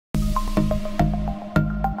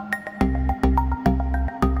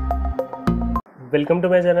Welcome to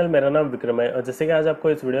my channel. मेरा नाम विक्रम है और जैसे कि आज आपको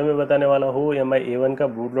इस वीडियो में बताने वाला हूँ एम आई A1 का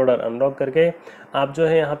बूट लोडर अनलॉक करके आप जो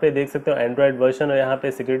है यहाँ पे देख सकते हो एंड्रॉयड वर्जन। और यहाँ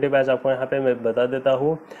पे सिक्योरिटी पैच आपको यहाँ पे मैं बता देता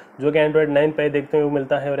हूँ जो कि एंड्रॉयड 9 पे देखने को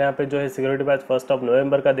मिलता है। और यहाँ पे जो है सिक्योरिटी पैच 1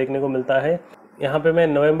 नवंबर का देखने को मिलता है। यहाँ पे मैं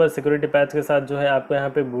नवंबर सिक्योरिटी पैच के साथ जो है आपको यहाँ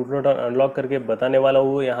पे बूट लोडर अनलॉक करके बताने वाला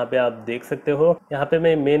हूँ। यहाँ पे आप देख सकते हो। यहाँ पे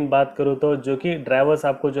मैं मेन बात करूँ तो जो कि ड्राइवर्स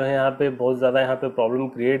आपको जो है यहाँ पे बहुत ज़्यादा यहाँ पे प्रॉब्लम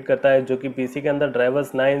क्रिएट करता है, जो कि पीसी के अंदर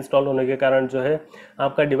ड्राइवर्स ना इंस्टॉल होने के कारण जो है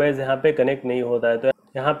आपका डिवाइस यहाँ पे कनेक्ट नहीं होता है। तो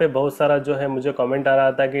यहाँ पे बहुत सारा जो है मुझे कमेंट आ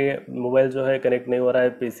रहा था कि मोबाइल जो है कनेक्ट नहीं हो रहा है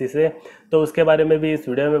पीसी से, तो उसके बारे में भी इस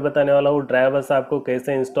वीडियो में बताने वाला हूँ। ड्राइवर्स आपको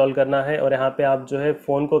कैसे इंस्टॉल करना है और यहाँ पे आप जो है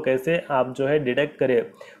फ़ोन को कैसे आप जो है डिटेक्ट करें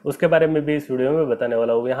उसके बारे में भी इस वीडियो में बताने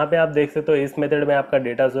वाला हूँ। यहाँ पे आप देख सकते हो इस मेथड में आपका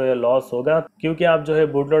डेटा जो है लॉस होगा, क्योंकि आप जो है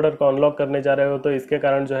बूट लोडर को अनलॉक करने जा रहे हो, तो इसके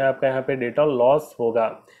कारण जो है आपका यहाँ पे डेटा लॉस होगा।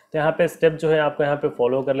 तो यहाँ पे स्टेप जो है आपको यहाँ पे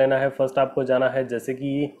फॉलो कर लेना है। फर्स्ट आपको जाना है जैसे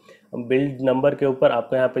कि बिल्ड नंबर के ऊपर,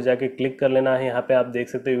 आपको यहाँ पे जाके क्लिक कर लेना है। यहाँ पे आप देख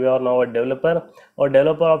सकते हो you are now a developer, और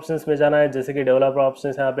डेवलपर ऑप्शंस में जाना है। जैसे कि डेवलपर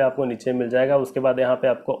ऑप्शंस यहाँ पे आपको नीचे मिल जाएगा। उसके बाद यहाँ पे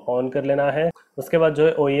आपको ऑन कर लेना है। उसके बाद जो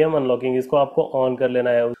है OEM अनलॉकिंग इसको आपको ऑन कर लेना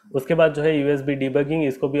है। उसके बाद जो है USB डिबगिंग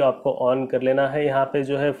इसको भी आपको ऑन कर लेना है। यहाँ पे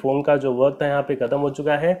जो है फ़ोन का जो वर्क था यहाँ पे ख़त्म हो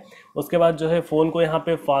चुका है। उसके बाद जो है फ़ोन को यहाँ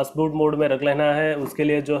पे फास्ट बूट मोड में रख लेना है। उसके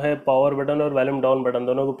लिए जो है पावर बटन और वॉल्यूम डाउन बटन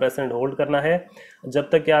दोनों को प्रेस एंड होल्ड करना है जब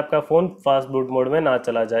तक कि आपका फ़ोन फास्ट बूट मोड में ना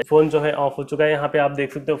चला जाए। फ़ोन जो है ऑफ हो चुका है। यहाँ पे आप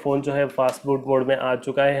देख सकते हो फ़ोन जो है फास्ट बूट मोड में आ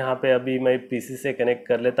चुका है। यहाँ पे अभी मैं PC से कनेक्ट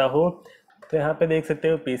कर लेता हूँ। तो यहाँ पे देख सकते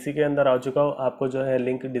हो PC के अंदर आ चुका हो। आपको जो है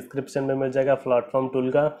लिंक डिस्क्रिप्शन में मिल जाएगा प्लेटफॉर्म टूल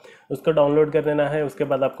का, उसको डाउनलोड कर लेना है। उसके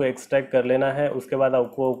बाद आपको एक्सट्रैक्ट कर लेना है। उसके बाद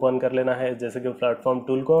आपको ओपन कर लेना है जैसे कि प्लेटफॉर्म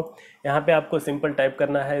टूल को। यहाँ पे आपको सिंपल टाइप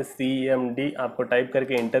करना है CMD, आपको टाइप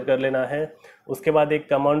करके इंटर कर लेना है। उसके बाद एक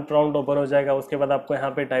कमांड प्रॉम्प्ट ओपन हो जाएगा। उसके बाद आपको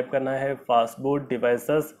यहाँ पे टाइप करना है फास्ट बूट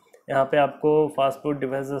डिवाइसेस। यहाँ पे आपको फास्ट बूट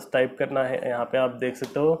डिवाइसेस टाइप करना है। यहाँ पे आप देख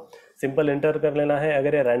सकते हो सिंपल इंटर कर लेना है।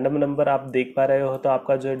 अगर ये रैंडम नंबर आप देख पा रहे हो तो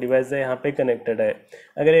आपका जो डिवाइस है यहाँ पे कनेक्टेड है।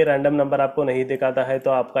 अगर ये रैंडम नंबर आपको नहीं दिखाता है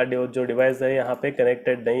तो आपका जो डिवाइस है यहाँ पे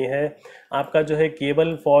कनेक्टेड नहीं है। आपका जो है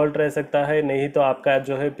केबल फॉल्ट रह सकता है, नहीं तो आपका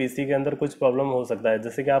जो है PC के अंदर कुछ प्रॉब्लम हो सकता है।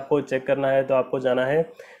 जैसे कि आपको चेक करना है तो आपको जाना है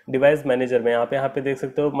डिवाइस मैनेजर में। यहाँ पे देख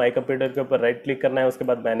सकते हो माई कंप्यूटर के ऊपर राइट क्लिक करना है। उसके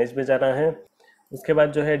बाद मैनेज में जाना है। उसके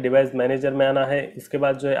बाद जो है डिवाइस मैनेजर में आना है। इसके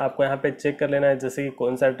बाद जो है आपको यहाँ पे चेक कर लेना है जैसे कि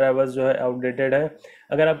कौन सा ड्राइवर्स जो है आउटडेटेड है।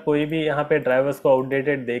 अगर आप कोई भी यहाँ पे ड्राइवर्स को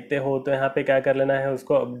आउटडेटेड देखते हो तो यहाँ पे क्या कर लेना है,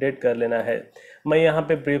 उसको अपडेट कर लेना है। मैं यहाँ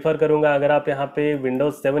पे प्रीफर करूँगा, अगर आप यहाँ पे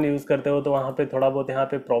विंडोज़ 7 यूज़ करते हो तो वहाँ पे थोड़ा बहुत यहाँ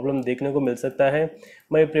पे प्रॉब्लम देखने को मिल सकता है।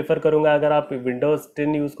 मैं प्रीफर करूँगा अगर आप विंडोज़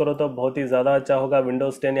 10 यूज़ करो तो बहुत ही ज़्यादा अच्छा होगा।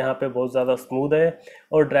 विंडोज़ 10 यहाँ पे बहुत ज़्यादा स्मूथ है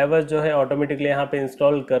और ड्राइवर्स जो है ऑटोमेटिकली यहाँ पे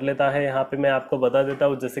इंस्टॉल कर लेता है। यहाँ पे मैं आपको बता देता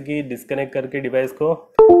हूँ जैसे कि डिस्कनेक्ट करके डिवाइस को,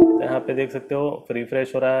 तो यहाँ पे देख सकते हो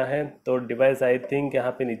रिफ्रेश हो रहा है। तो डिवाइस आई थिंक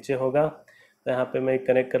यहाँ पे नीचे होगा। तो यहाँ पे मैं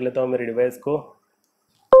कनेक्ट कर लेता हूँ मेरे डिवाइस को।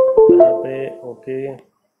 तो यहाँ पे ओके,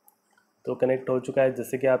 तो कनेक्ट हो चुका है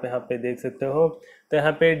जैसे कि आप यहाँ पे देख सकते हो। तो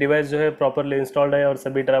यहाँ पे डिवाइस जो है प्रॉपरली इंस्टॉल्ड है और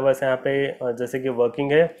सभी ड्राइवर्स यहाँ पे जैसे कि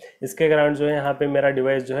वर्किंग है। इसके कारण जो है यहाँ पे मेरा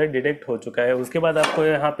डिवाइस जो है डिटेक्ट हो चुका है। उसके बाद आपको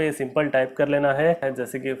यहाँ पे सिंपल टाइप कर लेना है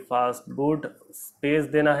जैसे कि फास्ट बूट स्पेस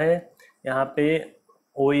देना है। यहाँ पे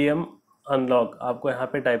OEM अनलॉक आपको यहाँ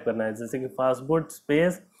पे टाइप करना है, जैसे कि fast boot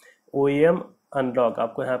space OEM unlock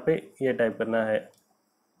आपको यहाँ पे ये टाइप करना है।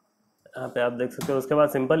 यहाँ पे आप देख सकते हो। उसके बाद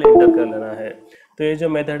सिंपल इंटर कर लेना है। तो ये जो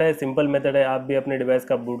मेथड है सिंपल मेथड है, आप भी अपने डिवाइस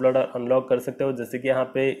का बूट लोडर अनलॉक कर सकते हो। जैसे कि यहाँ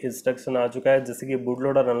पे इंस्ट्रक्शन आ चुका है जैसे कि बूट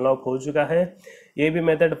लोडर अनलॉक हो चुका है। ये भी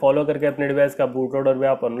मेथड फॉलो करके अपने डिवाइस का बूट लोडर भी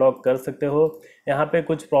आप अनलॉक कर सकते हो। यहाँ पे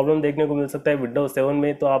कुछ प्रॉब्लम देखने को मिल सकता है विंडोज़ 7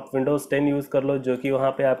 में, तो आप विंडोज़ 10 यूज़ कर लो, जो कि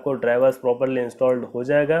वहाँ पे आपको ड्राइवर्स प्रॉपरली इंस्टॉल्ड हो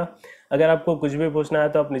जाएगा। अगर आपको कुछ भी पूछना है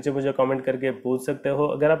तो आप नीचे मुझे कमेंट करके पूछ सकते हो।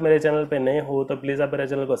 अगर आप मेरे चैनल पे नए हो तो प्लीज़ आप मेरे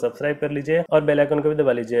चैनल को सब्सक्राइब कर लीजिए और बेल आइकन को भी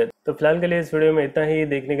दबा लीजिए। तो फिलहाल के लिए इस वीडियो में इतना ही।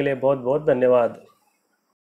 देखने के लिए बहुत बहुत धन्यवाद।